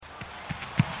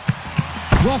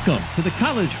Welcome to the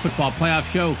College Football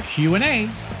Playoff Show Q&A,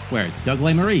 where Doug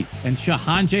Lesmerises and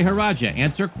Shahan Jeharaja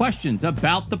answer questions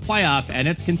about the playoff and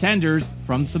its contenders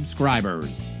from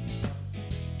subscribers.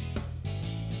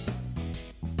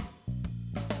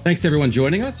 Thanks to everyone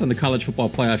joining us on the College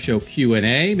Football Playoff Show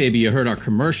Q&A. Maybe you heard our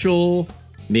commercial,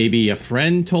 maybe a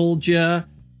friend told you,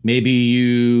 maybe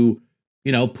you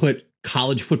put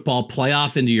college football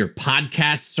playoff into your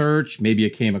podcast search. Maybe you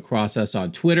came across us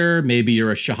on Twitter. Maybe you're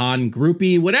a Shahan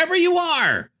groupie. Whatever you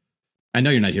are, I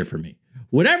know you're not here for me.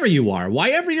 Whatever you are,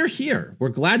 whyever you're here, we're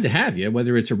glad to have you,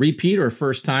 whether it's a repeat or a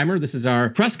first timer. This is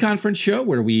our press conference show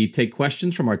where we take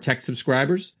questions from our tech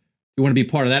subscribers. If you want to be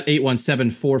part of that,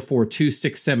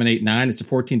 817-442-6789. It's a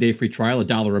 14-day free trial,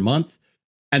 $1 a month.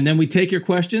 And then we take your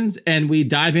questions and we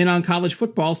dive in on college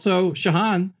football. So,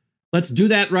 Shahan, let's do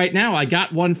that right now. I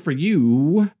got one for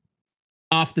you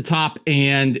off the top,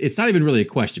 and it's not even really a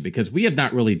question because we have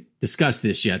not really discussed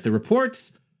this yet. The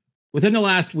reports within the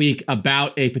last week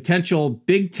about a potential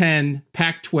Big Ten,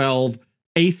 Pac-12,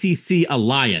 ACC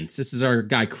alliance. This is our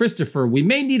guy, Christopher. We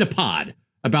may need a pod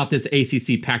about this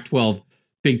ACC, Pac-12,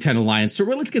 Big Ten alliance. So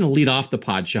we're just going to lead off the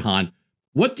pod, Shahan.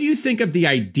 What do you think of the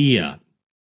idea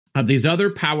of these other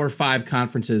Power 5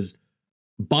 conferences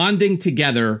bonding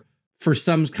together for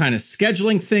some kind of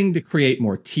scheduling thing to create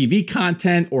more TV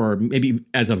content, or maybe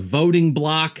as a voting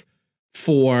block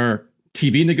for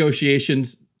TV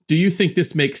negotiations? Do you think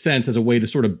this makes sense as a way to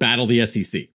sort of battle the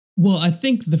SEC? Well, I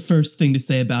think the first thing to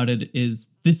say about it is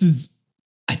this is,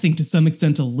 I think, to some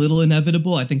extent a little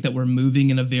inevitable. I think that we're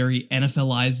moving in a very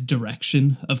NFLized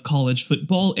direction of college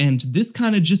football, and this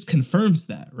kind of just confirms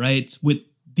that, right? With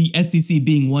the SEC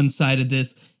being one side of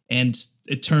this, and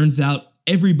it turns out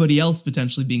everybody else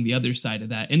potentially being the other side of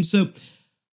that. And so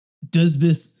does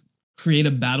this create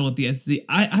a battle with the SEC?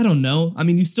 I don't know. I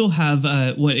mean, you still have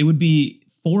it would be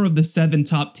 4 of the 7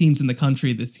 top teams in the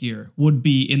country this year would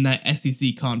be in that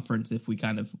SEC conference if we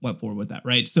kind of went forward with that,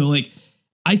 right? So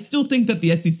I still think that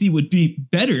the SEC would be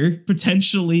better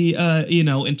potentially,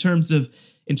 in terms of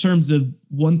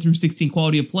 1 through 16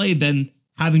 quality of play than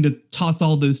having to toss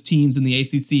all those teams in the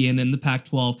ACC and in the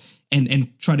Pac-12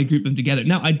 and try to group them together.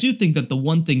 Now, I do think that the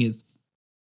one thing is,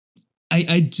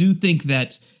 I do think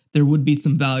that there would be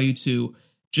some value to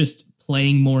just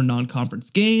playing more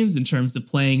non-conference games in terms of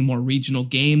playing more regional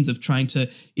games, of trying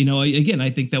to, again, I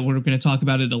think that we're going to talk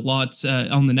about it a lot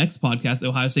on the next podcast,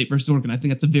 Ohio State versus Oregon. I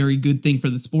think that's a very good thing for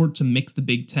the sport to mix the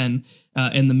Big Ten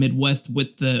and the Midwest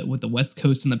with the West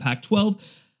Coast and the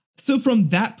Pac-12. So from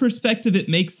that perspective, it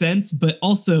makes sense. But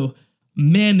also,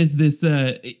 man, is this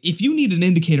if you need an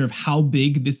indicator of how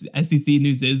big this SEC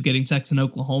news is getting Texas and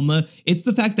Oklahoma, it's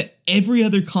the fact that every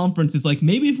other conference is like,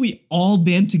 maybe if we all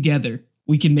band together,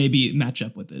 we can maybe match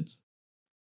up with it.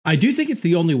 I do think it's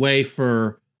the only way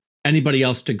for anybody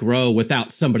else to grow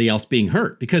without somebody else being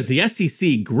hurt, because the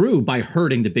SEC grew by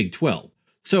hurting the Big 12.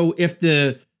 So if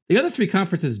the other 3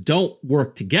 conferences don't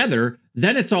work together,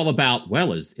 then it's all about,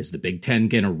 well, is the Big Ten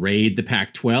going to raid the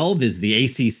Pac-12? Is the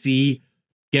ACC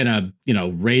going to,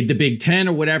 raid the Big Ten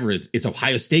or whatever? Is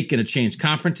Ohio State going to change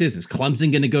conferences? Is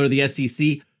Clemson going to go to the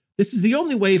SEC? This is the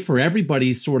only way for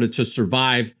everybody sort of to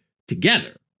survive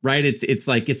together, right? It's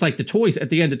like the toys at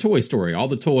the end of Toy Story. All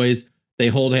the toys, they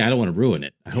hold. Hey, I don't want to ruin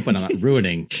it. I hope I'm not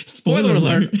ruining. Spoiler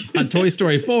alert on Toy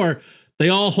Story 4. They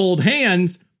all hold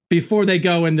hands before they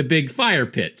go in the big fire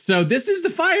pit. So this is the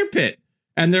fire pit,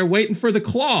 and they're waiting for the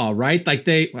claw, right? Like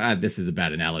this is a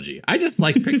bad analogy. I just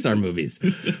like Pixar movies.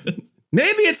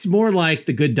 Maybe it's more like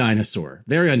The Good Dinosaur.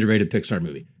 Very underrated Pixar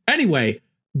movie. Anyway,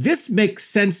 this makes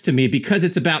sense to me because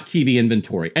it's about TV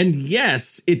inventory. And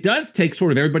yes, it does take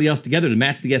sort of everybody else together to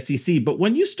match the SEC. But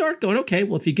when you start going, okay,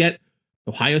 well, if you get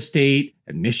Ohio State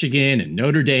and Michigan and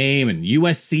Notre Dame and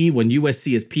USC, when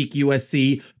USC is peak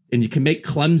USC, and you can make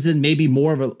Clemson maybe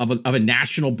more of a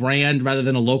national brand rather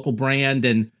than a local brand,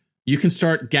 and you can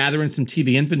start gathering some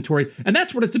TV inventory. And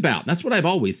that's what it's about. That's what I've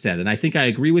always said. And I think I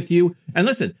agree with you. And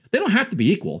listen, they don't have to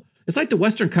be equal. It's like the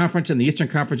Western Conference and the Eastern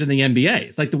Conference and the NBA.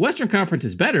 It's like the Western Conference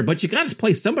is better, but you got to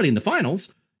play somebody in the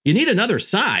finals. You need another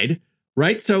side,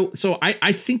 right? So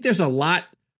I think there's a lot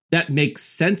that makes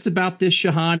sense about this,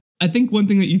 Shahan. I think one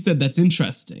thing that you said that's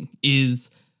interesting is,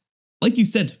 like you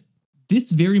said,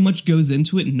 this very much goes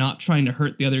into it not trying to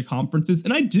hurt the other conferences.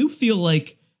 And I do feel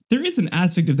like there is an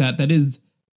aspect of that is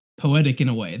poetic in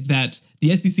a way, that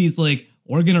the SEC is like,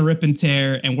 we're going to rip and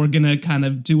tear and we're going to kind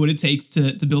of do what it takes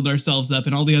to build ourselves up.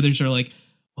 And all the others are like,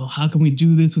 well, how can we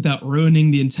do this without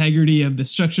ruining the integrity of the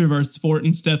structure of our sport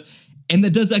and stuff? And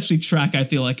that does actually track, I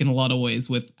feel like, in a lot of ways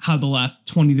with how the last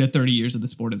 20 to 30 years of the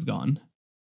sport has gone.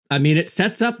 I mean, it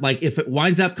sets up like if it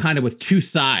winds up kind of with two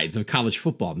sides of college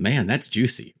football, man, that's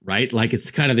juicy, right? Like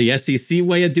it's kind of the SEC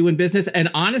way of doing business. And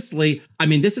honestly, I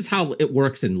mean, this is how it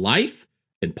works in life,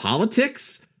 in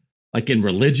politics, like in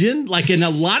religion, like in a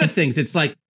lot of things. It's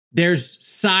like there's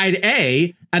side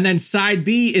A and then side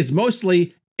B is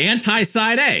mostly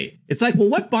anti-side A. It's like, well,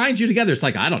 what binds you together? It's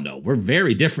like, I don't know. We're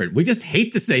very different. We just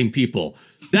hate the same people.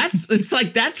 That's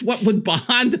what would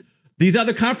bond these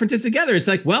other conferences together. It's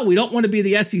like, well, we don't want to be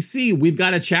the SEC. We've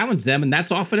got to challenge them. And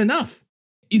that's often enough.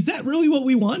 Is that really what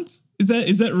we want? Is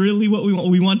that really what we want?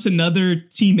 We want another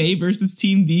Team A versus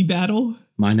Team B battle?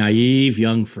 My naive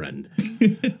young friend.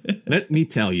 Let me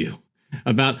tell you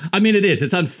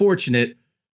it's unfortunate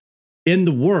in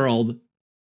the world,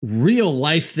 real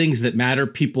life things that matter,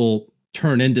 people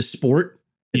turn into sport.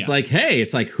 It's like, hey,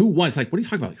 it's like, who won? It's like, what are you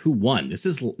talking about? Who won?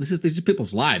 These are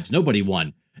people's lives. Nobody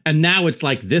won. And now it's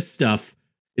like this stuff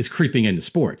is creeping into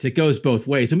sports. It goes both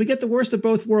ways and we get the worst of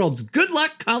both worlds. Good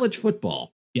luck, college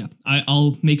football. Yeah,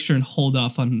 I'll make sure and hold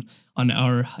off on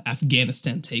our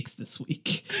Afghanistan takes this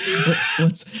week.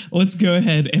 Let's go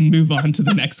ahead and move on to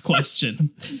the next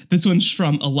question. This one's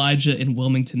from Elijah in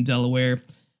Wilmington, Delaware.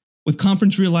 With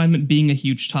conference realignment being a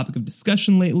huge topic of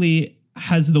discussion lately,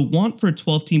 has the want for a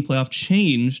 12-team playoff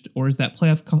changed, or is that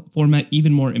playoff format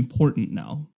even more important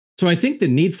now? So I think the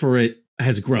need for it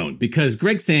has grown because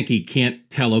Greg Sankey can't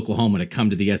tell Oklahoma to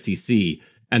come to the SEC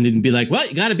and then be like, well,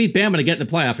 you got to beat Bama to get in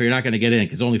the playoff or you're not going to get in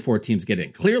because only 4 teams get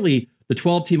in. Clearly, the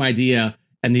 12-team idea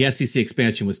and the SEC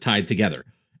expansion was tied together.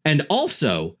 And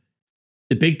also,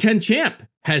 the Big Ten champ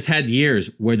has had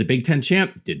years where the Big Ten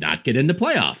champ did not get in the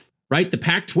playoff, right? The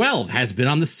Pac-12 has been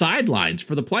on the sidelines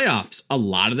for the playoffs a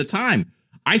lot of the time.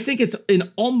 I think it's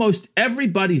in almost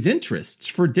everybody's interests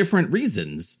for different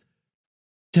reasons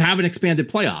to have an expanded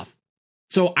playoff.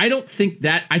 So I think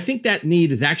that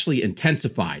need is actually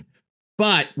intensified.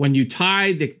 But when you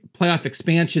tie the playoff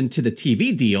expansion to the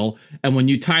TV deal, and when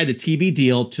you tie the TV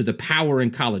deal to the power in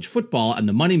college football and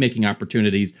the money-making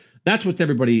opportunities, that's what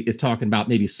everybody is talking about,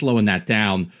 maybe slowing that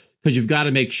down, because you've got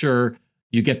to make sure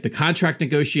you get the contract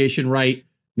negotiation right.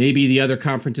 Maybe the other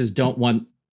conferences don't want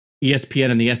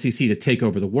ESPN and the SEC to take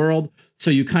over the world.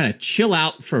 So you kind of chill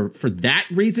out for that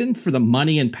reason, for the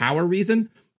money and power reason.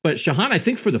 But Shahan, I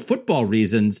think for the football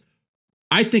reasons,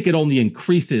 I think it only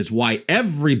increases why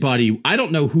everybody, I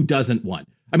don't know who doesn't want.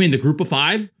 I mean, the group of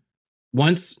 5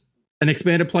 wants an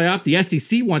expanded playoff. The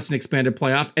SEC wants an expanded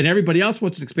playoff and everybody else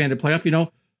wants an expanded playoff. You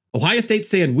know, Ohio State's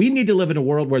saying we need to live in a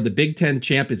world where the Big Ten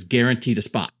champ is guaranteed a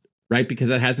spot, right? Because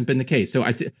that hasn't been the case. So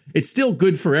it's still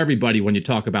good for everybody when you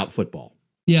talk about football.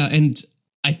 Yeah. And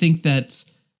I think that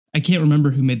I can't remember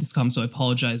who made this comment, so I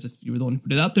apologize if you were the one who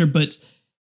put it out there, but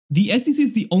the SEC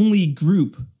is the only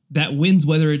group that wins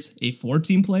whether it's a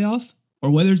 4-team playoff or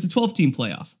whether it's a 12-team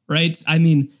playoff, right? I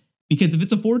mean, because if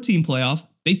it's a 4-team playoff,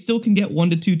 they still can get 1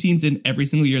 to 2 teams in every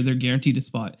single year. They're guaranteed a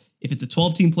spot. If it's a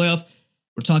 12-team playoff,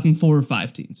 we're talking 4 or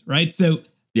 5 teams, right? So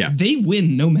they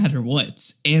win no matter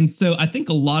what. And so I think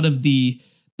a lot of the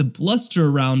bluster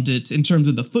around it in terms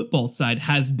of the football side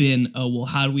has been, oh, well,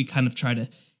 how do we kind of try to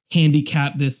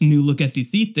handicap this new look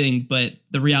SEC thing? But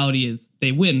the reality is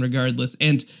they win regardless.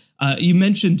 And you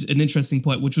mentioned an interesting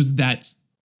point, which was that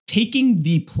taking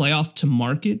the playoff to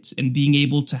market and being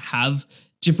able to have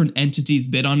different entities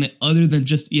bid on it other than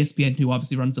just ESPN, who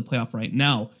obviously runs the playoff right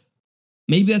now.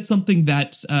 Maybe that's something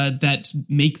that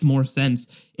makes more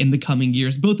sense in the coming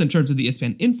years, both in terms of the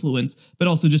ESPN influence, but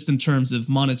also just in terms of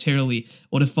monetarily.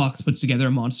 What if Fox puts together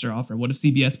a monster offer? What if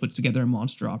CBS puts together a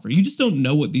monster offer? You just don't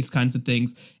know what these kinds of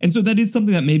things. And so that is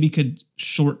something that maybe could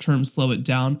short-term slow it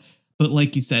down. But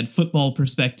like you said, football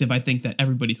perspective, I think that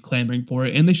everybody's clamoring for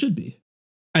it, and they should be.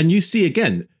 And you see,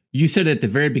 again, you said at the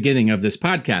very beginning of this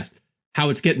podcast, how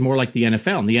it's getting more like the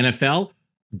NFL. In the NFL,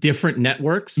 different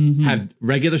networks have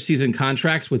regular season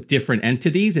contracts with different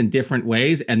entities in different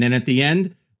ways. And then at the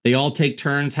end, they all take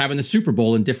turns having the Super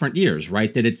Bowl in different years,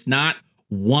 right? That it's not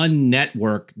one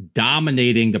network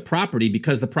dominating the property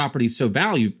because the property is so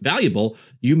valuable.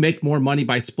 You make more money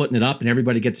by splitting it up and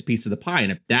everybody gets a piece of the pie.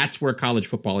 And if that's where college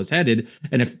football is headed,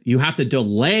 and if you have to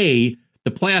delay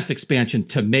the playoff expansion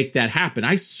to make that happen,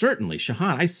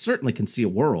 Shahan, I certainly can see a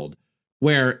world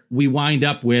where we wind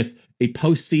up with a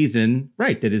postseason,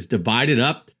 right, that is divided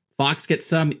up. Fox gets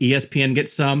some, ESPN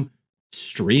gets some,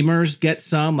 streamers get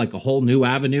some, like a whole new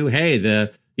avenue. Hey,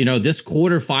 this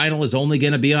quarterfinal is only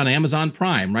going to be on Amazon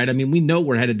Prime, right? I mean, we know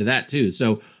we're headed to that too.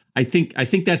 So I think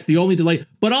that's the only delay,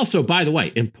 but also, by the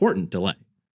way, important delay,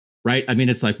 right? I mean,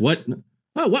 it's like, what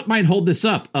might hold this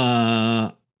up?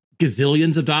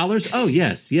 Gazillions of dollars? Oh,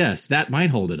 yes, that might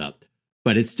hold it up,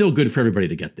 but it's still good for everybody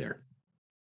to get there.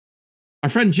 Our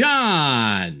friend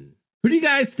John, who do you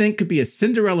guys think could be a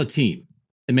Cinderella team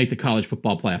and make the college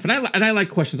football playoff? And I like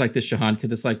questions like this, Shahan,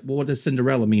 because it's like, well, what does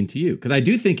Cinderella mean to you? Because I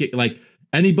do think it, like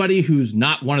anybody who's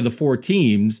not one of the 4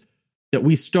 teams that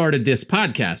we started this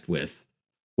podcast with,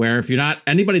 where if you're not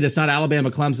anybody that's not Alabama,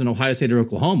 Clemson, Ohio State, or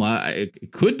Oklahoma,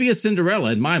 it could be a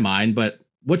Cinderella in my mind. But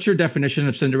what's your definition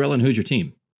of Cinderella and who's your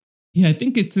team? Yeah, I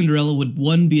think a Cinderella would,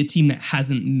 one, be a team that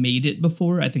hasn't made it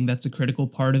before. I think that's a critical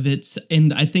part of it.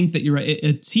 And I think that you're right.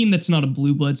 A team that's not a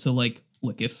blue blood. So like,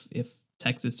 look, if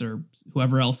Texas or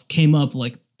whoever else came up,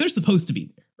 like they're supposed to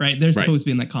be there, right? They're supposed to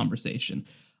be in that conversation.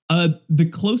 The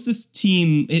closest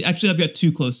team, actually, I've got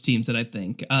 2 close teams that I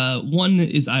think. One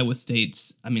is Iowa State.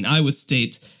 I mean, Iowa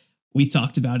State, we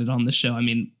talked about it on the show. I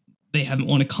mean, they haven't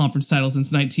won a conference title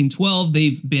since 1912.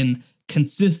 They've been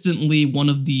consistently one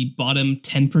of the bottom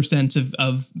 10%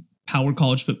 of power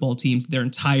college football teams their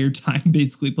entire time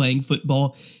basically playing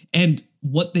football. And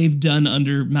what they've done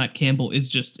under Matt Campbell is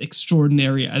just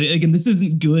extraordinary. Again, this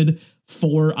isn't good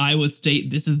for Iowa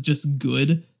State. This is just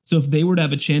good. So if they were to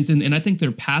have a chance, and I think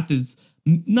their path is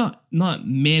not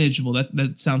manageable,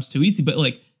 that sounds too easy, but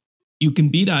like you can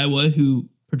beat Iowa, who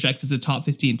projects as a top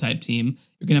 15 type team.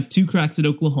 You're going to have 2 cracks at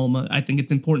Oklahoma. I think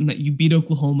it's important that you beat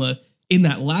Oklahoma in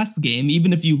that last game,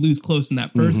 even if you lose close in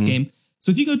that first game.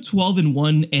 So if you go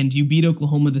 12-1 and you beat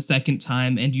Oklahoma the second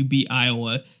time and you beat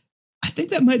Iowa, I think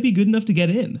that might be good enough to get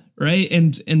in, right?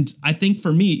 And I think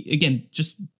for me, again,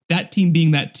 just that team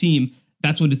being that team,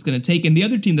 that's what it's going to take. And the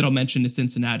other team that I'll mention is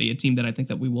Cincinnati, a team that I think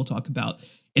that we will talk about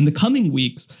in the coming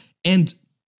weeks. And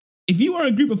if you are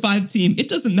a group of 5 team, it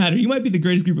doesn't matter. You might be the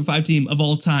greatest group of 5 team of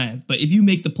all time. But if you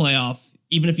make the playoff,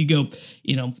 even if you go,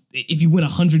 if you win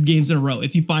 100 games in a row,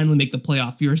 if you finally make the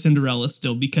playoff, you're a Cinderella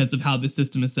still because of how the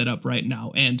system is set up right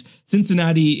now. And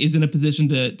Cincinnati is in a position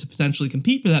to potentially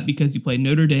compete for that because you play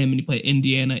Notre Dame and you play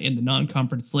Indiana in the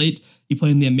non-conference slate. You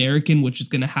play in the American, which is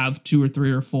going to have 2 or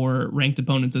 3 or 4 ranked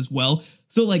opponents as well.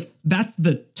 So like that's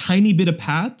the tiny bit of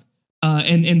path.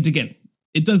 And again,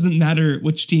 it doesn't matter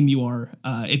which team you are.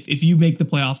 If you make the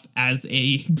playoff as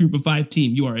a group of 5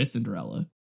 team, you are a Cinderella.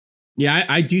 Yeah,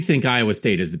 I do think Iowa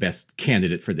State is the best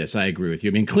candidate for this. I agree with you.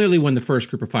 I mean, clearly when the first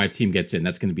group of 5 team gets in,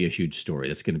 that's going to be a huge story.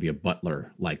 That's going to be a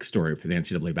Butler-like story for the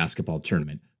NCAA basketball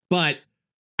tournament. But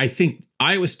I think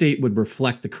Iowa State would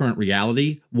reflect the current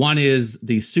reality. One is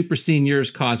the super seniors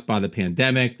caused by the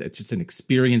pandemic. It's just an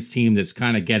experienced team that's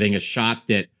kind of getting a shot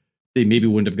that they maybe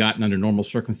wouldn't have gotten under normal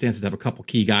circumstances, have a couple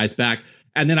key guys back.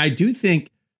 And then I do think,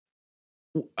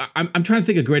 I'm trying to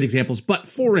think of great examples, but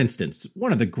for instance,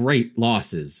 one of the great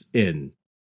losses in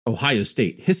Ohio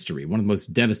State history, one of the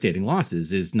most devastating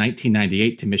losses, is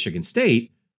 1998 to Michigan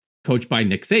State, coached by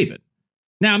Nick Saban.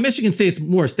 Now, Michigan State's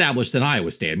more established than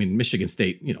Iowa State. I mean, Michigan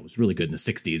State, was really good in the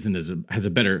 60s and has a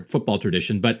better football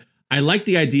tradition. But I like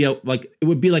the idea, like it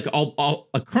would be like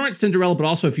a current Cinderella, but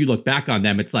also if you look back on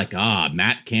them, it's like,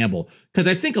 Matt Campbell. Because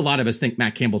I think a lot of us think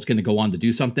Matt Campbell's going to go on to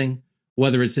do something,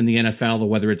 whether it's in the NFL or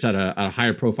whether it's at a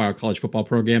higher profile college football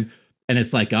program. And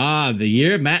it's like, the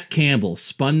year Matt Campbell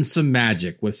spun some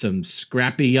magic with some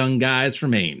scrappy young guys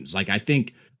from Ames. Like, I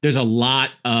think there's a lot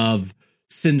of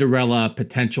Cinderella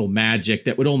potential magic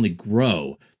that would only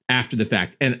grow after the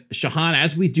fact. And Shahan,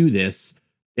 as we do this,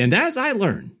 and as I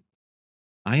learn,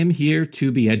 I am here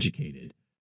to be educated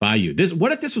by you.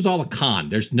 What if this was all a con?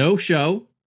 There's no show.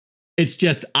 It's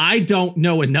just, I don't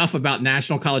know enough about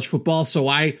national college football. So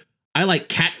I like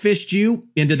catfished you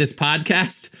into this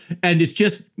podcast, and it's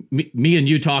just me and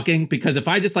you talking, because if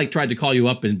I just like tried to call you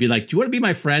up and be like, do you want to be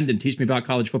my friend and teach me about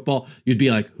college football? You'd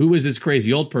be like, who is this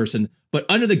crazy old person? But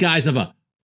under the guise of a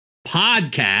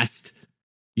podcast,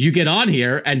 you get on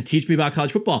here and teach me about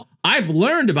college football. I've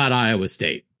learned about Iowa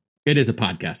State. It is a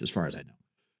podcast as far as I know.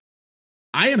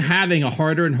 I am having a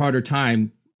harder and harder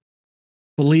time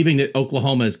believing that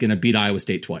Oklahoma is going to beat Iowa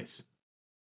State twice.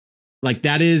 Like,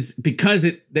 that is because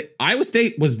Iowa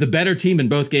State was the better team in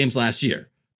both games last year.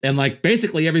 And like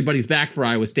basically everybody's back for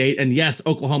Iowa State. And yes,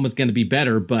 Oklahoma's going to be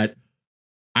better, but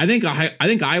I think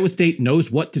Iowa State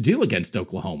knows what to do against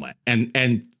Oklahoma.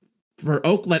 And for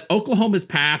Oklahoma's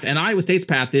path and Iowa State's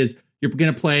path is you're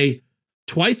going to play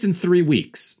twice in 3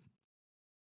 weeks.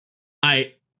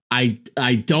 I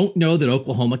don't know that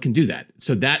Oklahoma can do that.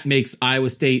 So that makes Iowa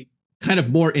State kind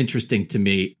of more interesting to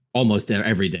me almost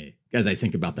every day as I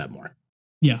think about that more.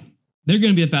 Yeah, they're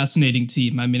going to be a fascinating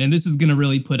team. I mean, and this is going to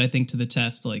really put, I think, to the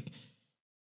test, like,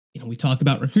 we talk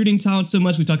about recruiting talent so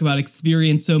much. We talk about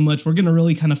experience so much. We're going to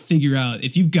really kind of figure out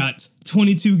if you've got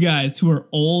 22 guys who are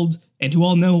old and who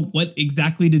all know what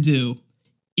exactly to do,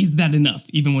 is that enough,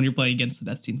 even when you're playing against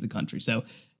the best teams in the country? So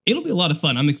it'll be a lot of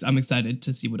fun. I'm excited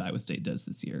to see what Iowa State does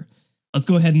this year. Let's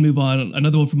go ahead and move on.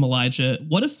 Another one from Elijah.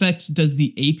 What effect does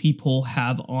the AP poll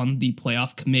have on the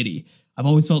playoff committee? I've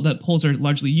always felt that polls are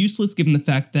largely useless given the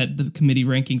fact that the committee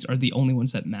rankings are the only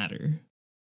ones that matter.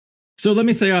 So let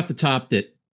me say off the top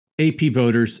that AP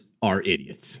voters are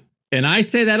idiots. And I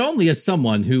say that only as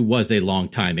someone who was a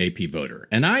longtime AP voter.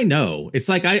 And I know it's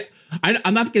like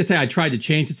I'm not going to say I tried to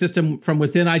change the system from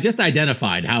within. I just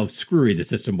identified how screwy the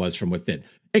system was from within,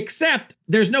 except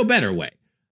there's no better way.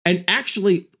 And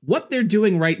actually, what they're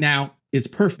doing right now is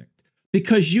perfect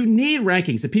because you need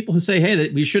rankings. The people who say, hey,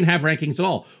 that we shouldn't have rankings at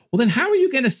all. Well, then how are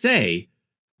you going to say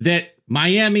that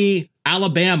Miami,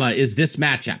 Alabama is this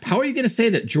matchup? How are you going to say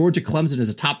that Georgia, Clemson is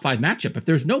a top 5 matchup if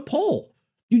there's no poll?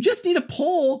 You just need a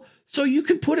poll so you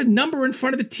can put a number in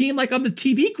front of a team like on the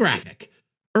TV graphic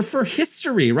or for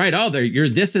history, right? Oh, you're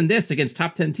this and this against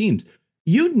top 10 teams.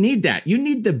 You need that. You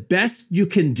need the best you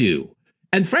can do.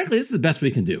 And frankly, this is the best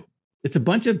we can do. It's a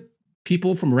bunch of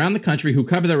people from around the country who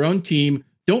cover their own team,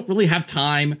 don't really have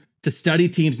time to study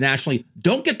teams nationally,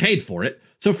 don't get paid for it.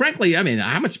 So frankly, I mean,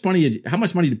 how much money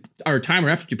or time or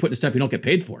effort you put into stuff you don't get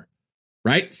paid for,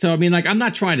 right? So, I mean, like, I'm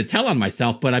not trying to tell on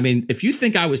myself, but I mean, if you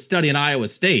think I was studying Iowa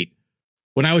State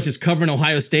when I was just covering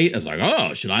Ohio State, I was like,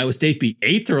 oh, should Iowa State be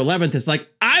 8th or 11th? It's like,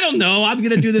 I don't know. I'm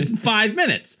going to do this in 5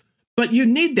 minutes. But you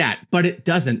need that, but it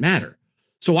doesn't matter.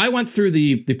 So I went through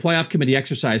the playoff committee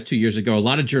exercise 2 years ago. A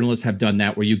lot of journalists have done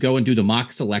that where you go and do the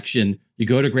mock selection. You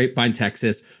go to Grapevine,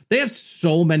 Texas. They have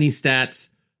so many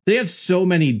stats. They have so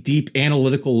many deep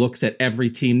analytical looks at every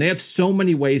team. They have so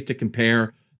many ways to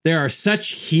compare. There are such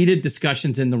heated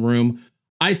discussions in the room.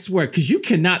 I swear, because you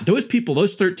cannot, those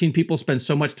 13 people spend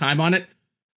so much time on it.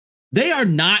 They are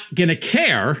not going to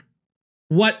care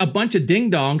what a bunch of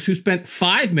ding-dongs who spent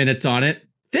 5 minutes on it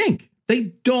think.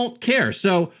 They don't care.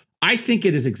 So I think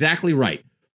it is exactly right.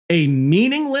 A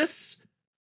meaningless,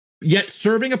 yet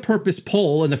serving a purpose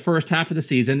poll in the first half of the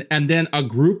season, and then a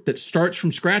group that starts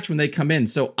from scratch when they come in.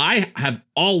 So I have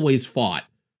always fought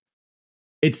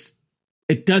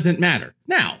it doesn't matter.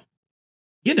 Now,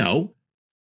 you know,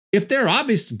 if they're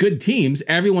obvious good teams,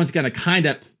 everyone's going to kind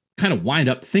of wind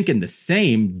up thinking the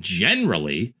same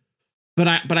generally. But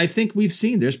I think we've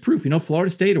seen there's proof, you know, Florida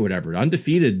State or whatever,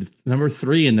 undefeated, number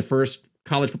 3 in the first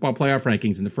college football playoff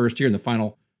rankings in the first year, in the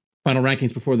final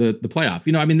rankings before the playoff.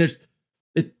 You know, I mean,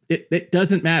 it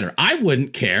doesn't matter. I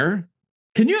wouldn't care.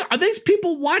 Are these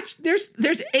people watch?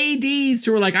 There's ADs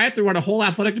who are like, I have to run a whole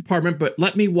athletic department, but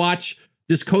let me watch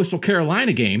this Coastal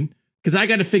Carolina game because I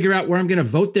got to figure out where I'm going to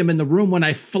vote them in the room when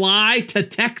I fly to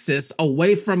Texas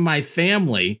away from my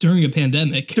family during a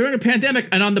pandemic.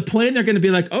 And on the plane, they're going to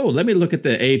be like, oh, let me look at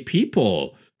the AP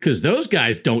poll because those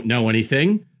guys don't know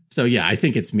anything. So, yeah, I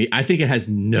think it's me. I think it has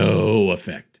no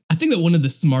effect. I think that one of the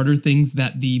smarter things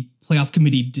that the playoff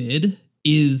committee did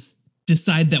is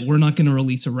decide that we're not going to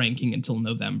release a ranking until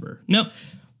November. Now,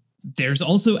 there's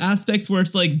also aspects where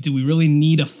it's like, do we really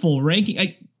need a full ranking?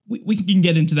 We can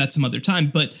get into that some other time,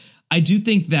 but I do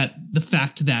think that the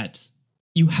fact that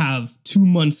you have 2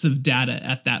 months of data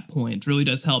at that point really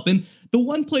does help. And the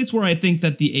one place where I think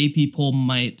that the AP poll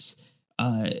might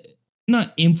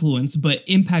not influence, but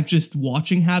impact just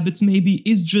watching habits maybe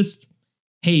is just,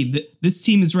 hey, this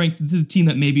team is ranked. This is a team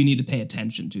that maybe you need to pay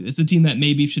attention to. This is a team that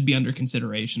maybe should be under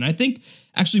consideration. I think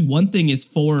actually one thing is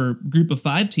for group of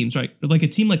 5 teams, right? Like a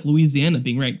team like Louisiana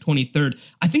being ranked 23rd.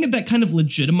 I think that kind of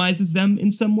legitimizes them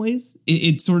in some ways.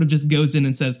 It sort of just goes in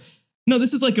and says, no,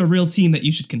 this is like a real team that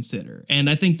you should consider. And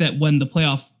I think that when the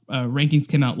playoff rankings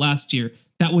came out last year,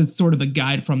 that was sort of a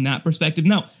guide from that perspective.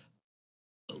 Now,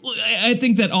 I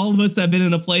think that all of us have been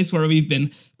in a place where we've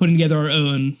been putting together our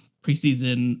own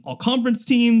preseason all-conference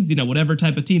teams, you know, whatever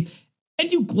type of teams,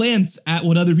 and you glance at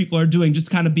what other people are doing, just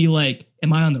kind of be like,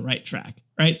 am I on the right track,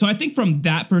 right? So I think from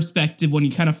that perspective, when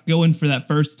you kind of go in for that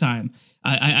first time,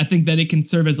 I think that it can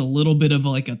serve as a little bit of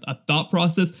like a thought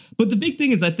process. But the big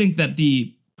thing is I think that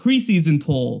the preseason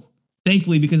poll,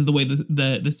 thankfully, because of the way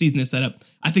the season is set up,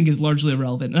 I think is largely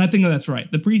irrelevant. And I think that's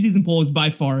right. The preseason poll is by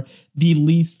far the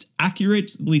least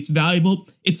accurate, least valuable.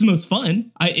 It's the most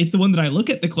fun. It's the one that I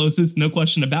look at the closest, no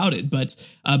question about it. But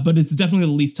it's definitely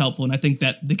the least helpful. And I think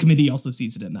that the committee also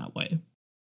sees it in that way.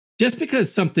 Just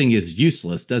because something is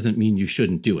useless doesn't mean you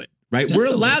shouldn't do it, right?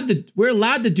 Definitely. We're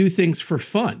allowed to do things for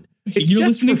fun. You're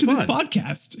just listening to this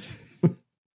podcast.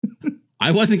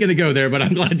 I wasn't going to go there, but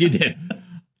I'm glad you did.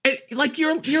 Like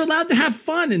you're allowed to have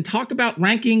fun and talk about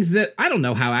rankings that I don't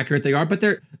know how accurate they are, but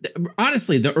they're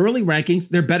honestly, the early rankings,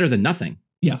 they're better than nothing.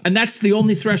 Yeah. And that's the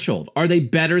only threshold. Are they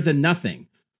better than nothing?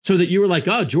 So that you were like,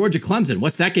 oh, Georgia, Clemson,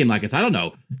 what's that game like? I don't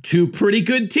know. Two pretty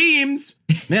good teams.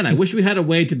 Man, I wish we had a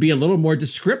way to be a little more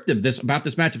descriptive about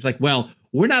this matchup. It's like, well,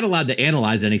 we're not allowed to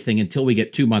analyze anything until we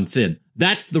get 2 months in.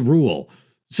 That's the rule.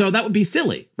 So that would be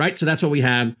silly, right? So that's what we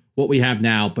have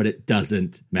now, but it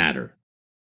doesn't matter.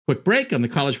 Quick break on the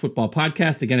College Football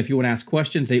Podcast. Again, if you want to ask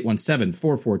questions,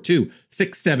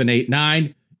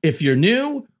 817-442-6789. If you're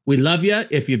new, we love you.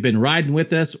 If you've been riding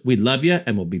with us, we love you,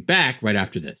 and we'll be back right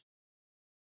after this.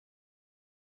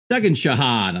 Doug and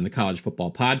Shahan on the College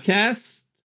Football Podcast.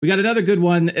 We got another good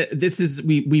one. This is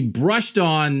we brushed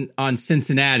on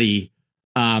Cincinnati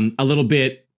a little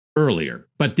bit earlier,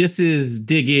 but this is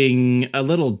digging a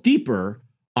little deeper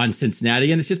on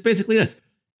Cincinnati, and it's just basically this: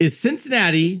 is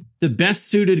Cincinnati the best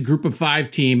suited Group of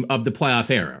 5 team of the playoff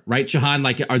era? Right, Shahan?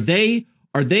 Like,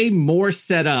 are they more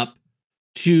set up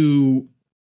to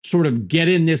sort of get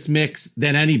in this mix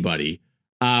than anybody?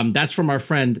 That's from our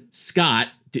friend Scott.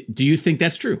 Do you think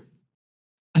that's true?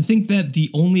 I think that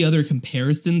the only other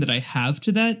comparison that I have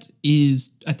to that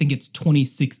is, I think it's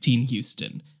 2016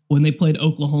 Houston, when they played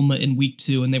Oklahoma in week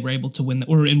 2 and they were able to win,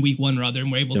 or in week 1 rather, and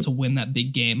were able to win that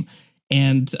big game.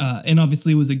 And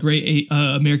obviously it was a great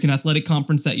American Athletic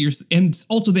Conference that year. And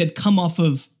also they had come off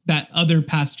of that other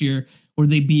past year where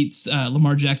they beat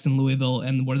Lamar Jackson, Louisville,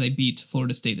 and where they beat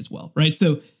Florida State as well, right?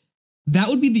 So that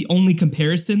would be the only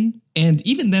comparison. And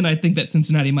even then, I think that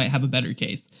Cincinnati might have a better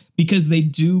case because they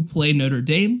do play Notre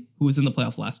Dame, who was in the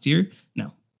playoff last year.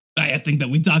 Now, I think that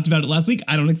we talked about it last week.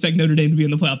 I don't expect Notre Dame to be in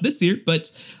the playoff this year,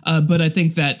 but I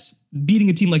think that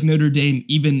beating a team like Notre Dame,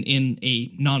 even in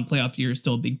a non-playoff year, is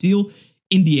still a big deal.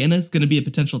 Indiana is going to be a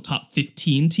potential top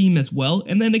 15 team as well.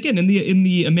 And then again, in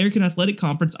the American Athletic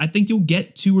Conference, I think you'll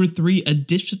get 2 or 3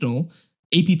 additional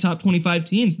AP top 25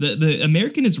 teams. The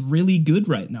American is really good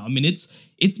right now. I mean,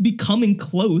 it's becoming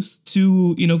close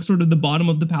to, sort of the bottom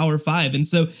of the Power 5. And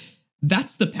so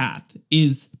that's the path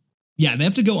is, yeah, they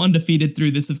have to go undefeated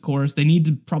through this, of course. They need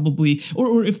to probably,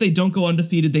 or if they don't go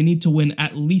undefeated, they need to win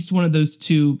at least one of those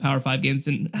 2 Power 5 games.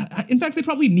 And in fact, they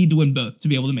probably need to win both to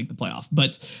be able to make the playoff.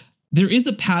 But there is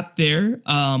a path there.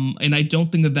 And I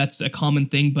don't think that that's a common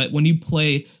thing. But when you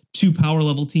play 2 power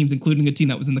level teams, including a team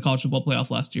that was in the college football playoff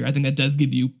last year, I think that does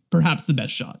give you perhaps the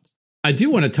best shot. I do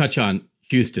want to touch on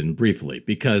Houston briefly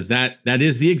because that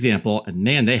is the example, and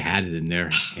man, they had it in there.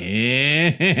 Do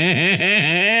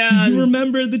you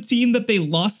remember the team that they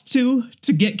lost to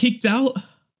get kicked out?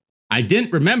 I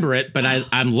didn't remember it, but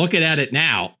I'm looking at it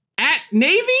now. At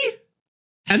Navy,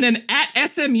 and then at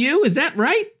SMU. Is that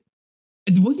right?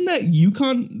 Wasn't that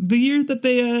UConn the year that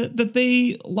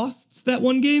they lost that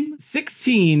one game?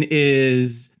 16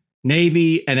 is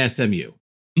Navy and SMU.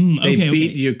 They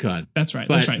beat UConn. That's right.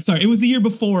 Sorry, it was the year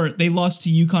before they lost to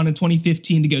UConn in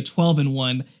 2015 to go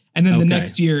 12-1, and then the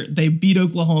next year they beat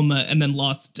Oklahoma and then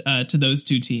lost to those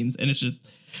 2 teams. And it's just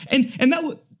and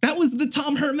that was the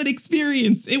Tom Herman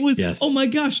experience. It was Oh my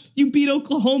gosh, you beat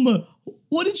Oklahoma.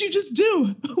 What did you just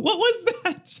do? What was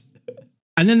that?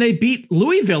 And then they beat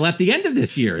Louisville at the end of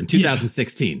this year in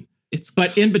 2016.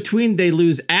 But in between, they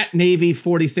lose at Navy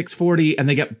 46-40, and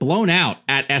they get blown out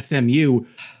at SMU.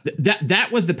 That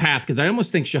was the path, because I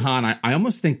almost think, Shahan, I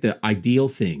almost think the ideal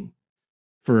thing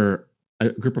for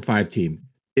a Group of 5 team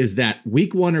is that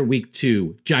week 1 or week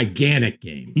 2, gigantic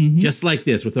game, just like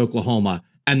this with Oklahoma,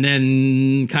 and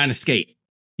then kind of skate.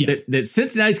 Yeah. That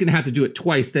Cincinnati's going to have to do it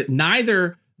twice, that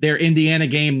neither their Indiana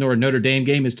game nor Notre Dame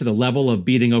game is to the level of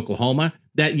beating Oklahoma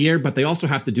that year, but they also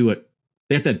have to do it.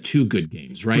 They have to have 2 good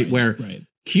games, right?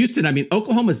 Houston, I mean,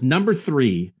 Oklahoma's number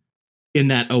 3 in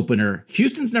that opener.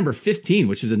 Houston's number 15,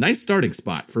 which is a nice starting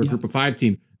spot for a Group of 5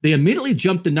 team. They immediately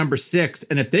jumped to number 6,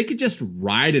 and if they could just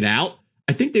ride it out,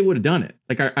 I think they would have done it.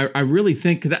 Like, I really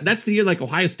think, because that's the year like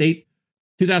Ohio State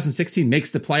 2016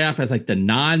 makes the playoff as like the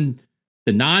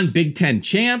non-Big Ten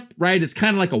champ, right? It's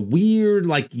kind of like a weird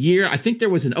year. I think there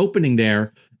was an opening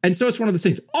there. And so it's one of those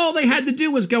things. All they had to do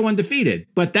was go undefeated.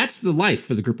 But that's the life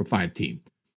for the Group of 5 team.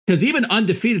 Because even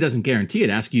undefeated doesn't guarantee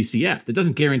it. Ask UCF. That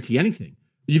doesn't guarantee anything.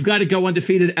 You've got to go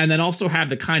undefeated and then also have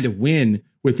the kind of win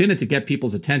within it to get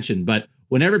people's attention. But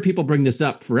whenever people bring this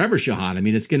up forever, Shahan, I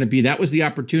mean, it's going to be, that was the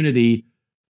opportunity.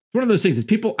 One of those things is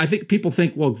I think people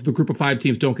think, well, the Group of 5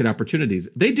 teams don't get opportunities.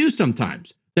 They do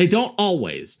sometimes. They don't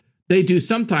always. They do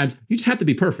sometimes. You just have to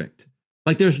be perfect.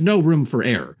 Like, there's no room for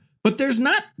error. But there's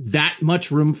not that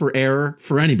much room for error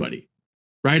for anybody,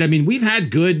 right? I mean, we've had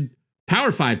good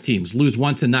Power 5 teams lose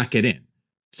once and not get in.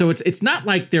 So it's not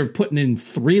like they're putting in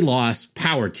 3-loss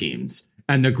power teams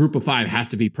and the Group of 5 has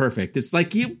to be perfect. It's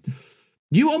like you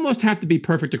almost have to be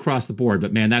perfect across the board.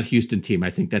 But man, that Houston team,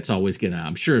 I think that's always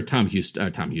I'm sure Tom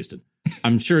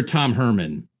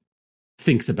Herman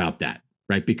thinks about that,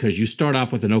 right? Because you start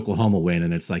off with an Oklahoma win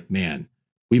and it's like, man,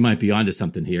 we might be onto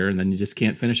something here. And then you just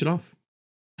can't finish it off.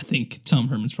 I think Tom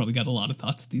Herman's probably got a lot of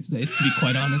thoughts these days, to be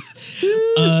quite honest.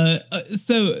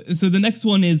 So the next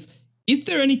one is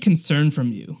there any concern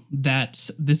from you that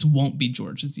this won't be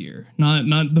Georgia's year?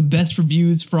 Not the best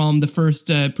reviews from the first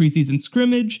preseason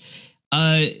scrimmage.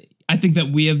 I think that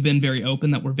we have been very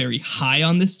open that we're very high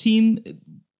on this team.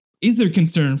 Is there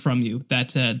concern from you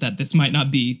that this might not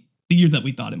be the year that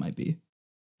we thought it might be?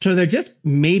 So they're just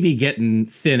maybe getting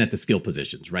thin at the skill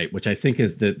positions, right? Which I think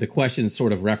is the question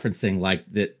sort of referencing like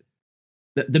that.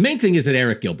 The main thing is that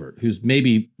Eric Gilbert, who's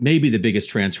maybe the biggest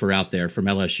transfer out there from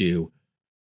LSU,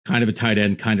 kind of a tight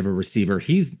end, kind of a receiver.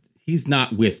 He's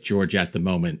not with Georgia at the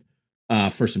moment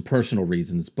for some personal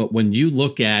reasons. But when you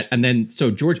look at, and then so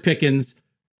George Pickens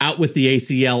out with the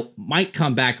ACL, might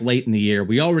come back late in the year.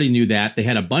 We already knew that. They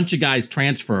had a bunch of guys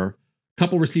transfer.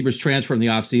 Couple receivers transfer in the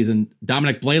offseason.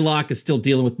 Dominic Blaylock is still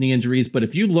dealing with knee injuries. But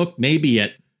if you look maybe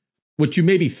at what you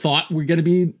maybe thought were going to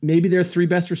be maybe their three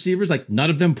best receivers, like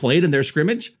none of them played in their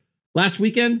scrimmage last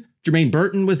weekend. Jermaine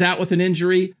Burton was out with an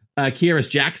injury. Kearis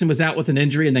Jackson was out with an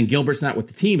injury. And then Gilbert's not with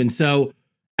the team. And so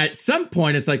at some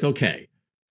point, it's like, okay,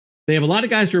 they have a lot of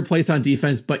guys to replace on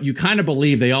defense, but you kind of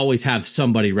believe they always have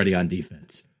somebody ready on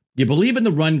defense. You believe in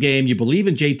the run game. You believe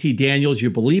in JT Daniels.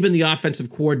 You believe in the offensive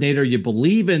coordinator. You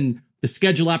believe in the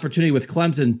schedule opportunity with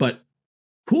Clemson, but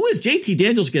who is JT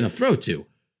Daniels going to throw to?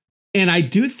 And I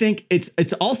do think it's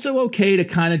also okay to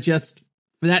kind of just,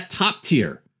 for that top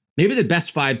tier, maybe the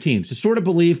best 5 teams, to sort of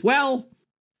believe, well,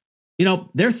 you know,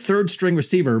 their third string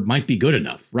receiver might be good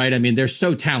enough, right? I mean, they're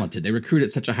so talented. They recruit at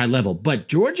such a high level, but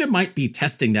Georgia might be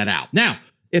testing that out. Now,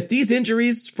 if these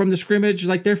injuries from the scrimmage,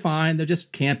 like they're fine, they're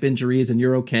just camp injuries and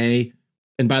you're okay.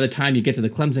 And by the time you get to the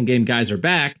Clemson game, guys are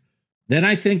back. Then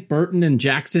I think Burton and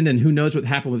Jackson, and who knows what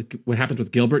happens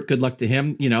with Gilbert. Good luck to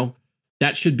him. You know,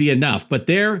 that should be enough. But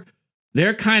they're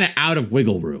kind of out of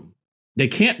wiggle room. They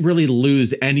can't really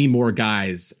lose any more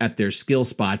guys at their skill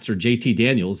spots, or JT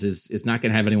Daniels is not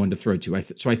going to have anyone to throw to.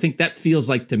 So I think that feels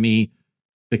like to me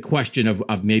the question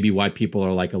of maybe why people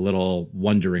are like a little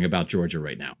wondering about Georgia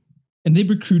right now. And they've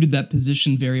recruited that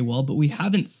position very well, but we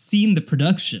haven't seen the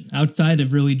production outside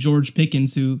of really George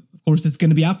Pickens, who, of course, is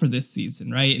going to be out for this season,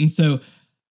 right? And so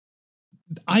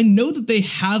I know that they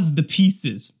have the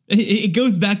pieces. It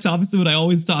goes back to obviously what I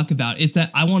always talk about. It's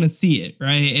that I want to see it,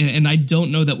 right? And I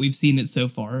don't know that we've seen it so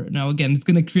far. Now, again, it's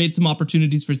going to create some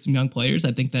opportunities for some young players.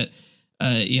 I think that,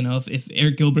 if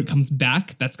Eric Gilbert comes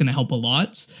back, that's going to help a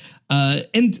lot.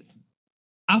 And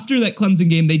after that Clemson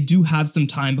game, they do have some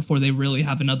time before they really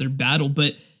have another battle.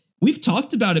 But we've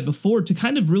talked about it before to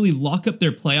kind of really lock up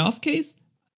their playoff case.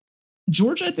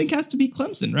 Georgia, I think, has to beat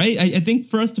Clemson, right? I think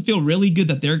for us to feel really good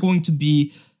that they're going to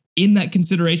be in that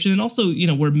consideration, and also, you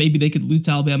know, where maybe they could lose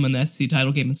to Alabama in the SEC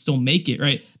title game and still make it,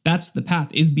 right? That's the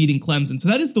path, is beating Clemson. So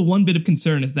that is the one bit of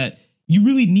concern, is that you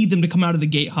really need them to come out of the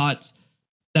gate hot.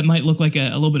 That might look like a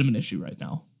little bit of an issue right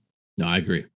now. No, I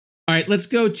agree. All right, let's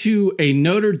go to a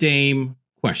Notre Dame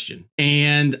question.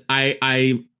 And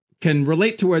I can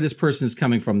relate to where this person is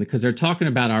coming from, because they're talking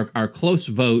about our close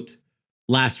vote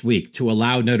last week to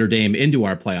allow Notre Dame into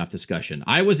our playoff discussion.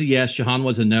 I was a yes, Shahan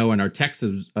was a no, and our tech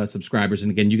subscribers,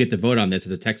 and again, you get to vote on this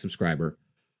as a tech subscriber,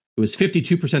 it was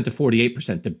 52% to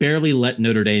 48% to barely let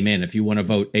Notre Dame in. If you want to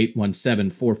vote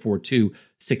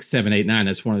 817-442-6789,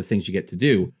 that's one of the things you get to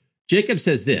do. Jacob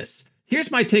says this: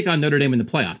 here's my take on Notre Dame in the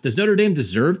playoff. Does Notre Dame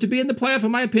deserve to be in the playoff,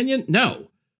 in my opinion? No.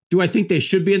 Do I think they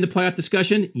should be in the playoff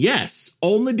discussion? Yes,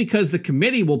 only because the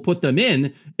committee will put them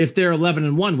in if they're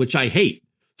 11-1, which I hate.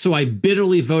 So I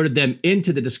bitterly voted them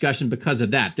into the discussion because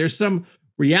of that. There's some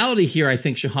reality here, I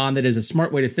think, Shahan, that is a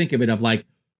smart way to think of it, of like,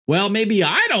 well, maybe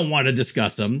I don't want to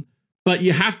discuss them, but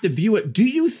you have to view it. Do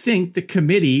you think the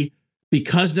committee,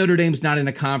 because Notre Dame's not in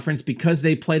a conference, because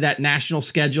they play that national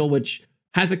schedule, which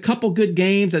has a couple good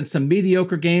games and some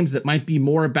mediocre games that might be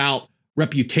more about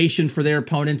reputation for their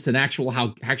opponents than actually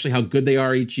how good they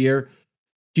are each year,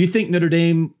 do you think Notre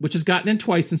Dame, which has gotten in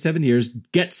twice in 7 years,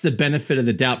 gets the benefit of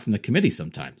the doubt from the committee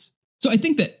sometimes? So I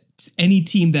think that any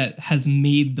team that has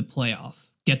made the playoff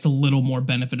gets a little more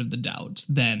benefit of the doubt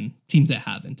than teams that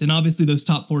haven't. And obviously those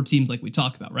top 4 teams, like we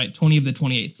talk about, right? 20 of the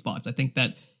 28 spots. I think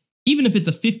that even if it's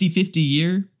a 50-50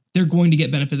 year, they're going to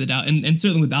get benefit of the doubt. And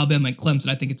certainly with Alabama and Clemson,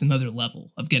 I think it's another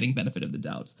level of getting benefit of the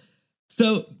doubts.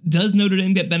 So does Notre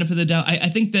Dame get benefit of the doubt? I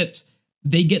think that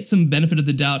they get some benefit of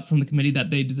the doubt from the committee that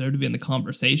they deserve to be in the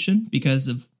conversation because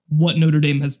of what Notre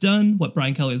Dame has done, what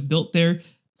Brian Kelly has built there,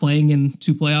 playing in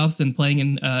 2 playoffs and playing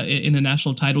in a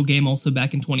national title game also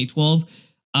back in 2012.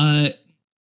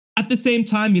 At the same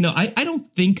time, you know, I don't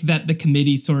think that the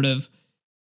committee sort of,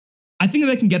 I think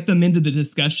that can get them into the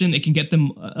discussion. It can get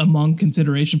them among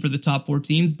consideration for the top 4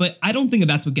 teams, but I don't think that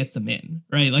that's what gets them in,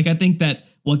 right? Like, I think that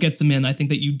what gets them in, I think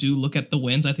that you do look at the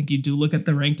wins. I think you do look at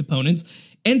the ranked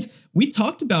opponents. And we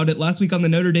talked about it last week on the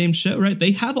Notre Dame show, right?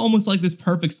 They have almost like this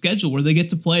perfect schedule where they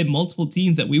get to play multiple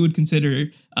teams that we would consider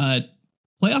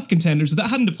playoff contenders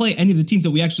without having to play any of the teams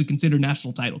that we actually consider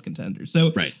national title contenders.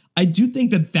 So right. I do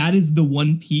think that that is the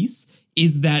one piece,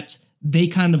 is that they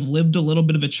kind of lived a little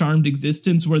bit of a charmed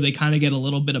existence where they kind of get a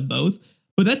little bit of both.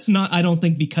 But that's not, I don't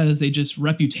think, because they just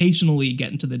reputationally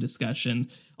get into the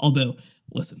discussion. Although,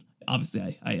 listen,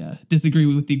 obviously I disagree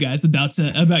with you guys about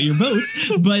your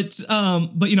votes. but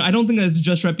I don't think that's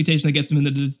just reputation that gets them in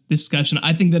the discussion.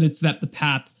 I think that it's that the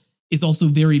path is also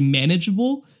very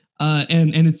manageable.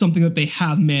 And it's something that they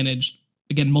have managed,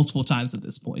 again, multiple times at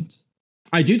this point.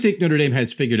 I do think Notre Dame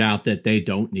has figured out that they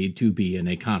don't need to be in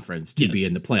a conference to be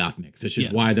in the playoff mix, which is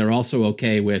why they're also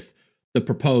okay with the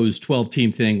proposed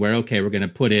 12-team thing where, okay, we're going to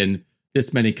put in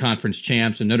this many conference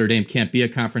champs and Notre Dame can't be a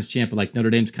conference champ, but like Notre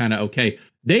Dame's kind of okay.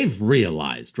 They've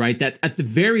realized, right, that at the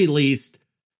very least,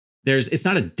 it's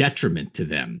not a detriment to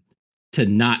them to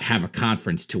not have a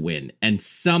conference to win. And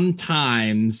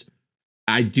sometimes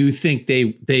I do think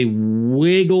they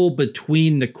wiggle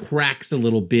between the cracks a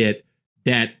little bit.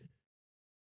 That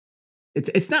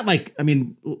it's not like, I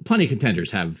mean, plenty of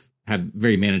contenders have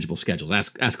very manageable schedules.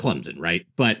 Ask Clemson, right?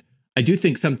 But I do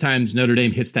think sometimes Notre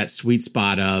Dame hits that sweet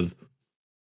spot of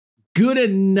good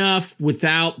enough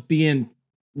without being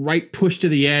right pushed to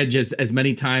the edge as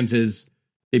many times as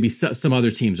maybe some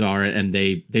other teams are, and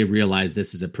they realize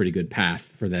this is a pretty good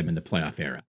path for them in the playoff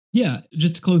era. Yeah,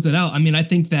 just to close that out, I mean, I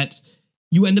think that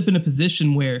you end up in a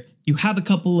position where you have a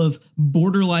couple of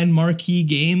borderline marquee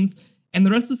games and the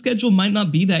rest of the schedule might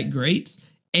not be that great.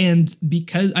 And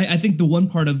because I think the one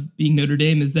part of being Notre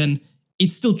Dame is then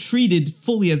it's still treated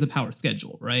fully as a power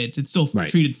schedule, right? It's still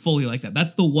treated fully like that.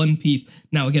 That's the one piece.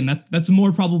 Now, again, that's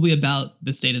more probably about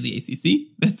the state of the ACC.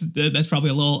 That's probably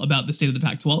a little about the state of the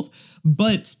Pac-12.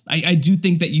 But I do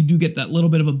think that you do get that little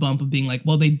bit of a bump of being like,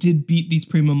 well, they did beat these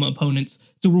premium opponents,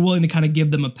 so we're willing to kind of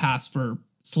give them a pass for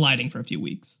sliding for a few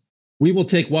weeks. We will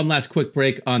take one last quick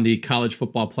break on the college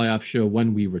football playoff show.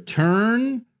 When we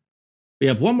return, we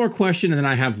have one more question, and then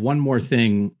I have one more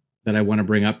thing that I want to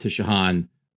bring up to Shahan,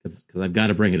 because I've got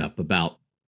to bring it up about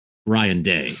Ryan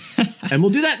Day. And we'll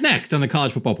do that next on the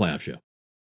college football playoff show.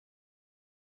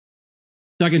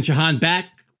 Doug and Shahan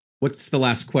back. What's the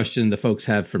last question the folks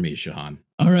have for me, Shahan?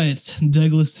 All right.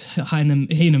 Douglas Hanem,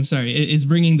 is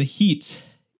bringing the heat.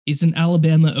 Isn't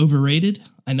Alabama overrated?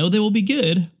 I know they will be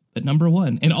good, but number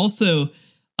one. And also,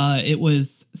 it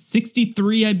was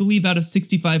 63, I believe, out of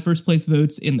 65 first place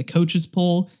votes in the coaches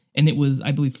poll. And it was,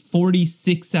 I believe,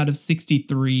 46 out of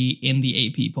 63 in the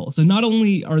AP poll. So not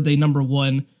only are they number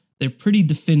one, they're pretty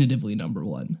definitively number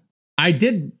one. I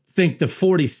did think the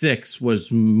 46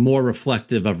 was more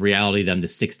reflective of reality than the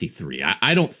 63.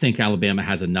 I don't think Alabama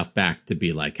has enough back to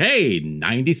be like, hey,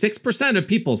 96% of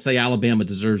people say Alabama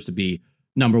deserves to be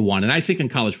number one. And I think in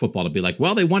college football to be like,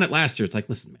 well, they won it last year. It's like,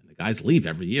 listen, man, the guys leave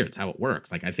every year. It's how it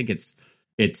works. Like, I think it's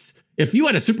if you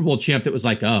had a Super Bowl champ that was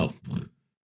like, oh,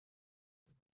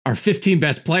 our 15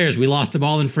 best players, we lost them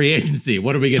all in free agency.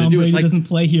 What are we going to do? Brady it's like, doesn't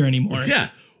play here anymore. Yeah.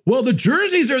 Well, the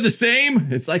jerseys are the same.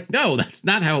 It's like, no, that's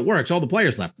not how it works. All the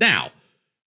players left. Now,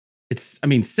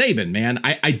 Saban, man,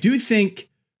 I do think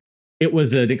it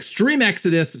was an extreme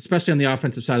exodus, especially on the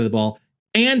offensive side of the ball,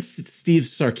 and Steve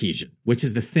Sarkisian, which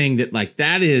is the thing that, like,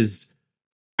 that is,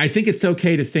 I think it's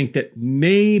okay to think that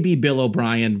maybe Bill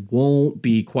O'Brien won't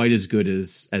be quite as good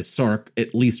as Sark,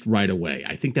 at least right away.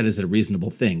 I think that is a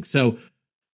reasonable thing. So,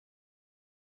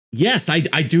 yes, I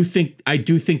do think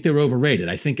they're overrated.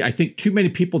 I think too many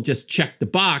people just check the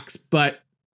box, but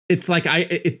it's like,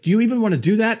 do you even want to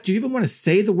do that? Do you even want to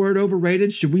say the word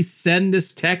overrated? Should we send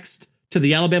this text to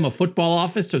the Alabama football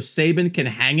office so Saban can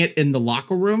hang it in the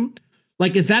locker room?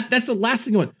 Like, that's the last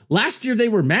thing going. Last year they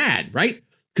were mad, right?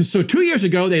 Because 2 years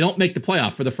ago they don't make the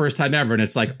playoff for the first time ever, and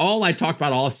it's like all I talked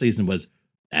about all season was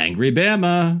angry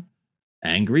Bama,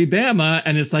 and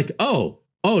it's like, oh,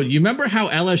 you remember how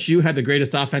LSU had the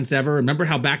greatest offense ever? Remember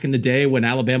how back in the day when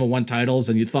Alabama won titles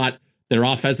and you thought their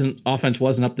offense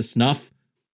wasn't up to snuff?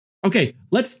 Okay,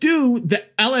 let's do the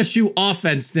LSU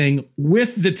offense thing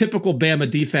with the typical Bama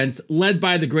defense led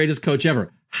by the greatest coach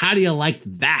ever. How do you like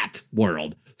that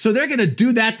world? So they're going to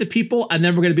do that to people, and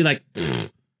then we're going to be like,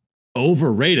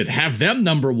 overrated. Have them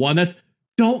number one.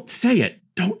 Don't say it.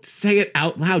 Don't say it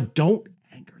out loud. Don't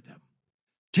anger them.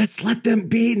 Just let them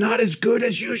be not as good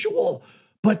as usual.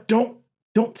 But don't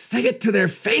say it to their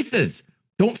faces.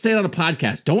 Don't say it on a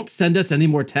podcast. Don't send us any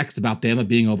more texts about Bama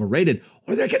being overrated,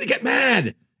 or they're going to get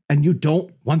mad. and you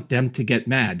don't want them to get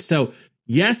mad. So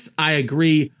yes, I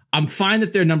agree. I'm fine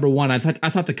that they're number one. I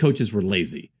thought the coaches were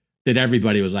lazy, that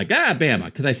everybody was like, Bama,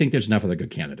 because I think there's enough other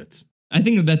good candidates. I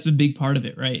think that's a big part of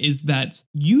it, right? Is that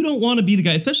you don't want to be the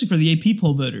guy, especially for the AP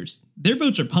poll voters. Their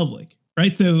votes are public,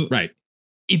 right? So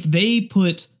if they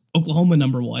put Oklahoma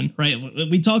number one, right?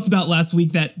 We talked about last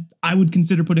week that I would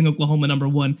consider putting Oklahoma number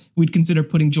one. We'd consider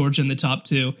putting Georgia in the top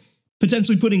two,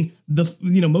 potentially putting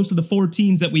most of the four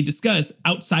teams that we discuss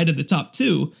outside of the top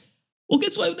two. Well,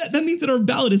 guess what? That means that our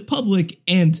ballot is public.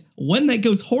 And when that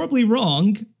goes horribly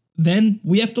wrong, then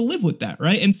we have to live with that,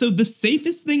 right? And so the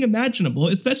safest thing imaginable,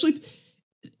 especially if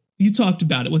you talked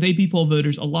about it with AP poll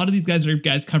voters, a lot of these guys are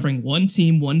guys covering one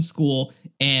team, one school,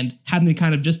 and having to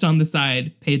kind of just on the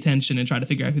side pay attention and try to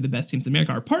figure out who the best teams in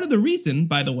America are. Part of the reason,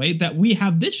 by the way, that we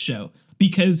have this show,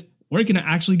 because we're going to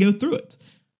actually go through it.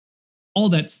 All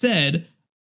that said,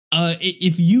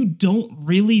 if you don't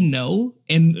really know,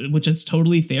 and which is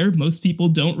totally fair, most people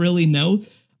don't really know,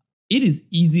 it is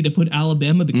easy to put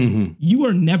Alabama because you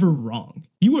are never wrong.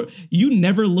 You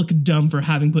never look dumb for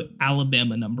having put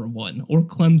Alabama number one or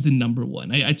Clemson number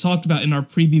one. I talked about in our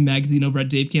preview magazine over at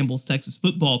Dave Campbell's Texas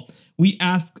Football, we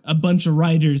asked a bunch of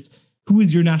writers, who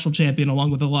is your national champion, along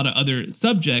with a lot of other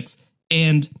subjects.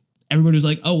 And everybody was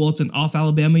like, oh, well, it's an off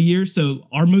Alabama year. So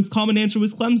our most common answer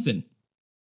was Clemson.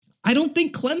 I don't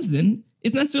think Clemson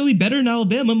is necessarily better than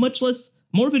Alabama, much less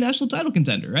more of a national title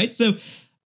contender, right? So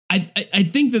I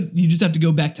think that you just have to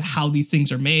go back to how these things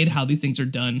are made, how these things are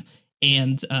done.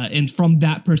 And from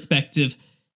that perspective,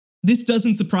 this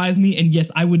doesn't surprise me. And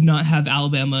yes, I would not have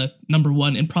Alabama number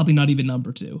one and probably not even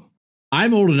number two.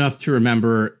 I'm old enough to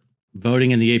remember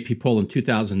voting in the AP poll in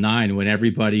 2009 when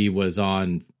everybody was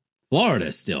on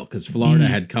Florida still, because Florida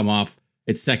had come off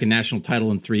its second national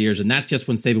title in 3 years. And that's just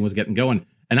when Saban was getting going.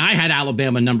 And I had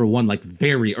Alabama number one, like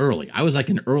very early. I was like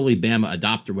an early Bama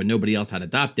adopter when nobody else had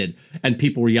adopted and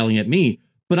people were yelling at me.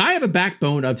 But I have a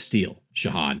backbone of steel,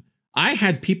 Shahan. I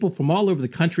had people from all over the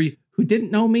country who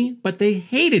didn't know me, but they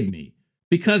hated me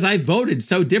because I voted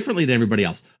so differently than everybody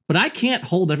else. But I can't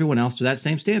hold everyone else to that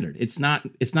same standard. It's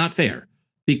not fair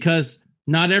because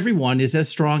not everyone is as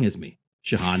strong as me,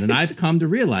 Shahan. And I've come to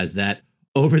realize that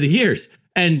over the years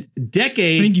and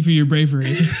decades. Thank you for your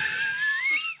bravery.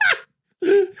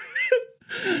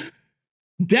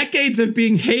 Decades of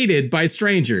being hated by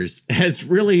strangers has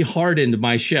really hardened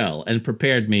my shell and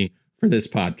prepared me for this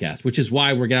podcast, which is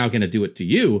why we're now going to do it to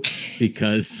you,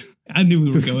 because I knew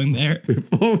we were going there.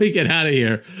 Before we get out of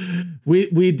here,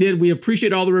 we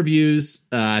appreciate all the reviews.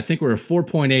 I think we're a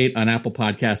 4.8 on Apple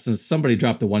Podcasts, and somebody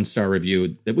dropped a 1-star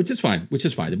review, which is fine.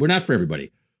 We're not for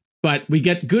everybody, but we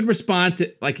get good response.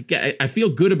 Like, I feel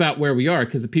good about where we are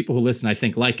because the people who listen, I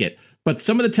think, like it. But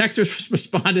some of the texters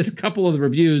responded, a couple of the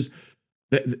reviews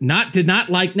that did not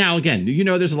like. Now, again,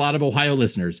 there's a lot of Ohio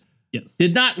listeners. Yes.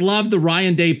 Did not love the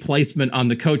Ryan Day placement on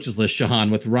the coaches list, Shahan,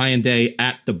 with Ryan Day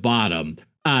at the bottom.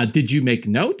 Did you make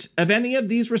note of any of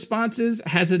these responses?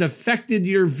 Has it affected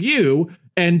your view?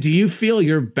 And do you feel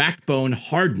your backbone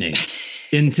hardening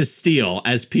into steel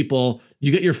as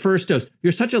you get your first dose?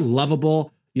 You're such a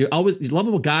lovable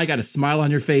guy, got a smile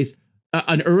on your face,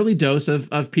 an early dose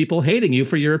of people hating you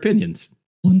for your opinions.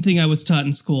 One thing I was taught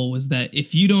in school was that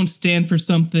if you don't stand for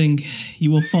something,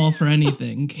 you will fall for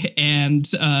anything. And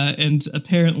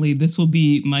apparently this will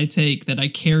be my take that I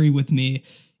carry with me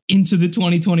into the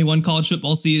 2021 college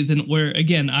football season, where,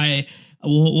 again,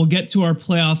 we'll get to our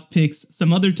playoff picks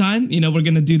some other time. We're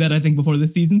going to do that, I think, before the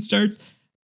season starts.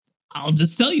 I'll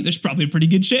just tell you, there's probably a pretty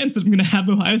good chance that I'm going to have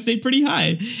Ohio State pretty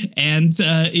high. And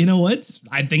you know what?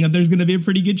 I think that there's going to be a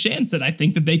pretty good chance that I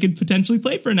think that they could potentially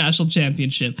play for a national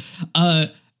championship.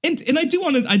 And I do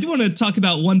want to talk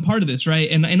about one part of this, right?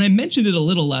 And I mentioned it a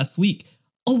little last week.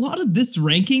 A lot of this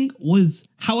ranking was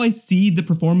how I see the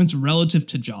performance relative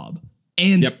to job.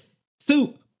 And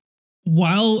so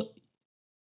while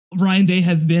Ryan Day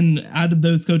has been, out of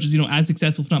those coaches, as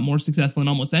successful, if not more successful than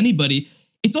almost anybody,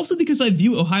 it's also because I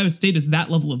view Ohio State as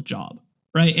that level of job,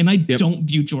 right? And I don't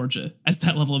view Georgia as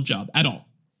that level of job at all.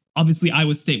 Obviously,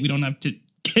 Iowa State, we don't have to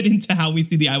get into how we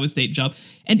see the Iowa State job.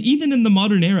 And even in the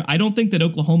modern era, I don't think that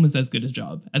Oklahoma is as good a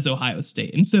job as Ohio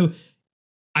State. And so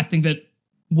I think that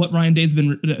what Ryan Day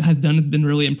has done has been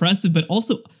really impressive, but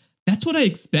also that's what I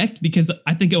expect because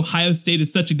I think Ohio State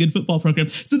is such a good football program.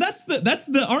 So that's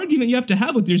the argument you have to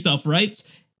have with yourself, right?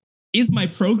 Is my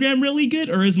program really good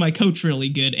or is my coach really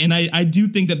good? And I do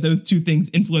think that those two things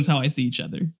influence how I see each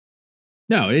other.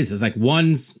 No, it is. It's like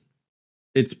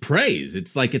it's praise.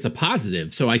 It's like it's a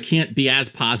positive. So I can't be as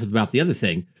positive about the other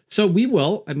thing. So we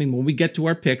will. I mean, when we get to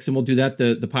our picks, and we'll do that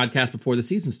the podcast before the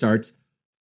season starts,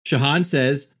 Shahan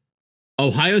says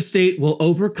Ohio State will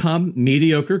overcome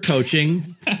mediocre coaching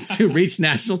to reach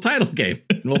national title game.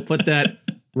 And we'll put that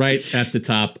right at the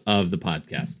top of the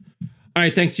podcast. All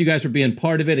right. Thanks to you guys for being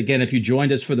part of it. Again, if you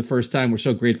joined us for the first time, we're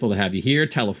so grateful to have you here.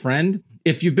 Tell a friend.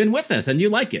 If you've been with us and you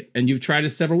like it and you've tried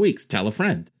us several weeks, tell a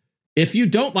friend. If you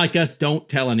don't like us, don't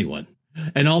tell anyone.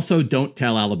 And also don't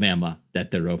tell Alabama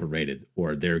that they're overrated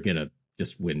or they're going to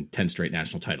just win 10 straight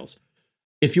national titles.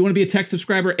 If you want to be a tech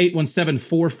subscriber,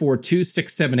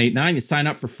 817-442-6789. You sign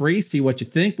up for free, see what you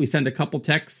think. We send a couple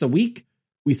texts a week.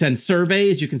 We send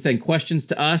surveys. You can send questions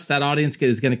to us. That audience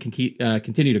is going to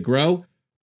continue to grow.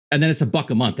 And then it's $1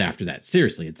 a month after that.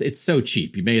 Seriously, it's so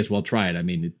cheap. You may as well try it. I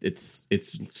mean, it's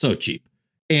so cheap.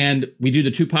 And we do the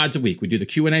 2 pods a week. We do the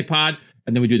Q&A pod,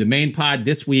 and then we do the main pod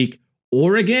this week.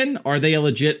 Oregon, are they a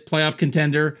legit playoff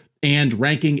contender? And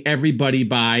ranking everybody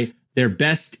by their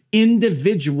best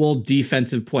individual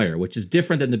defensive player, which is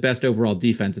different than the best overall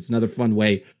defense. It's another fun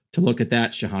way to look at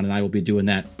that. Shahan and I will be doing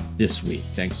that this week.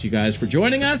 Thanks to you guys for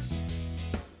joining us.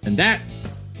 And that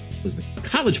was the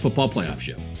College Football Playoff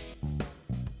Show.